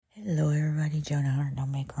everybody. Jonah Hart,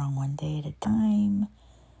 don't make wrong one day at a time.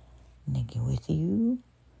 Nikki with you.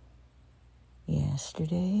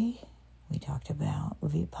 Yesterday, we talked about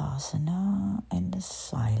Vipassana and the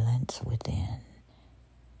silence within.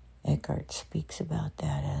 Eckhart speaks about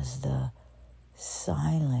that as the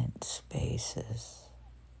silent spaces.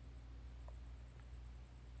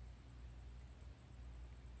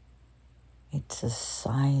 It's a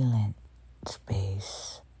silent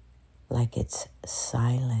space, like it's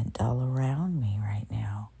silent all around me right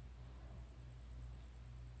now.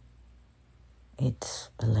 It's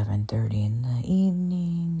 11:30 in the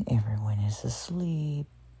evening, everyone is asleep.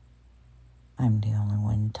 I'm the only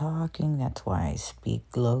one talking, that's why I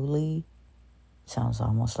speak lowly. Sounds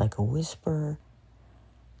almost like a whisper,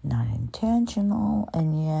 not intentional,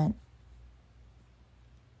 and yet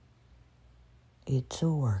it's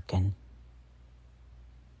a working.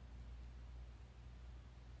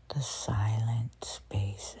 The silent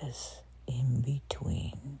spaces in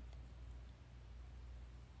between.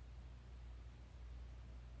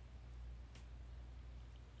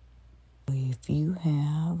 If you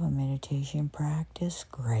have a meditation practice,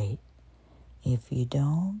 great. If you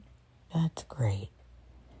don't, that's great.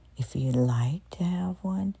 If you'd like to have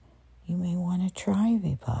one, you may want to try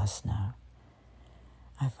Vipassana.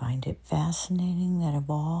 I find it fascinating that of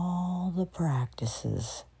all the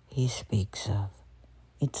practices he speaks of,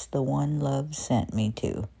 it's the one love sent me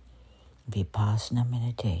to, Vipassana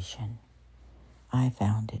meditation. I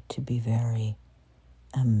found it to be very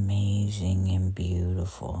amazing and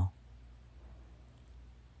beautiful.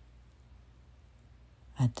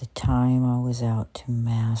 At the time, I was out to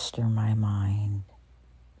master my mind.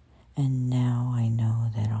 And now I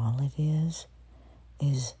know that all it is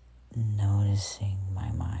noticing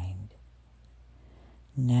my mind.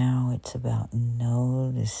 Now it's about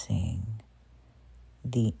noticing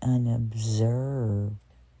the unobserved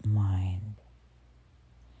mind.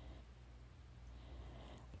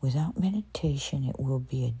 Without meditation, it will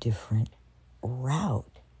be a different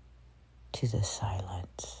route to the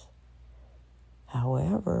silence.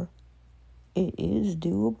 However, it is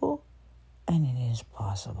doable and it is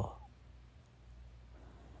possible.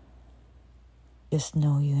 Just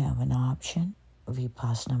know you have an option,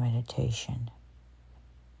 Vipassana meditation.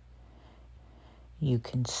 You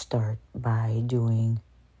can start by doing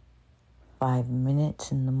 5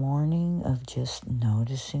 minutes in the morning of just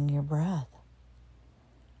noticing your breath.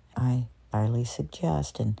 I highly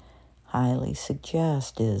suggest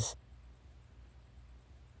is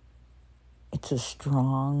it's a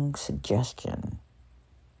strong suggestion.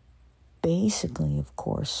 Basically, of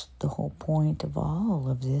course, the whole point of all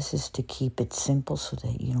of this is to keep it simple so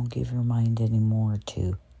that you don't give your mind any more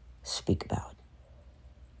to speak about.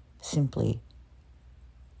 Simply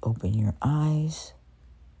open your eyes.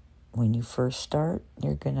 When you first start,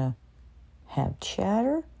 you're going to have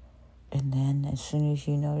chatter, and then as soon as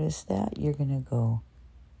you notice that, you're going to go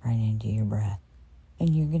right into your breath.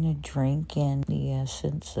 And you're going to drink in the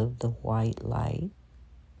essence of the white light,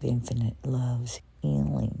 the infinite love's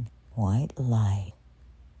healing white light,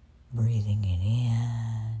 breathing it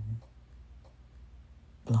in,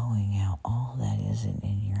 blowing out all that isn't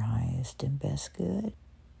in your highest and best good,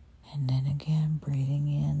 and then again breathing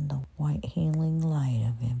in the white healing light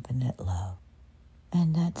of infinite love.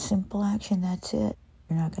 And that simple action, that's it.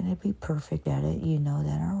 You're not going to be perfect at it, you know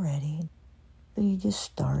that already. So you just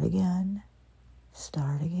start again,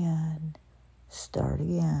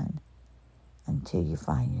 until you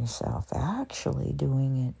find yourself actually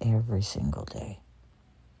doing it every single day.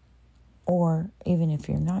 Or even if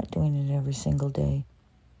you're not doing it every single day,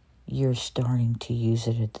 you're starting to use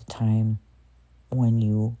it at the time when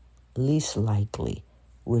you least likely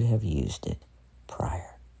would have used it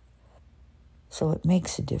prior. So it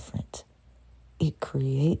makes a difference. It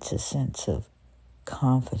creates a sense of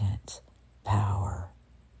confidence, power,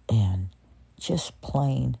 and just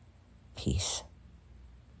plain peace.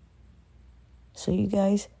 So you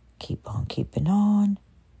guys keep on keeping on,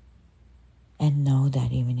 and know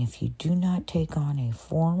that even if you do not take on a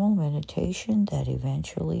formal meditation, that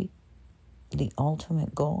eventually the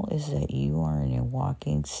ultimate goal is that you are in a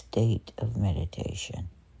walking state of meditation.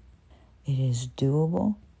 It is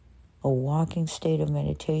doable. A walking state of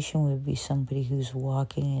meditation would be somebody who's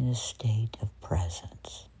walking in a state of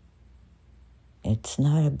presence. It's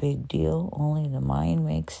not a big deal. Only the mind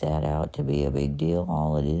makes that out to be a big deal.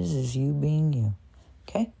 All it is you being you.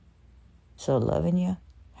 Okay? So loving you.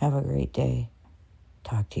 Have a great day.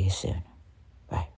 Talk to you soon. Bye.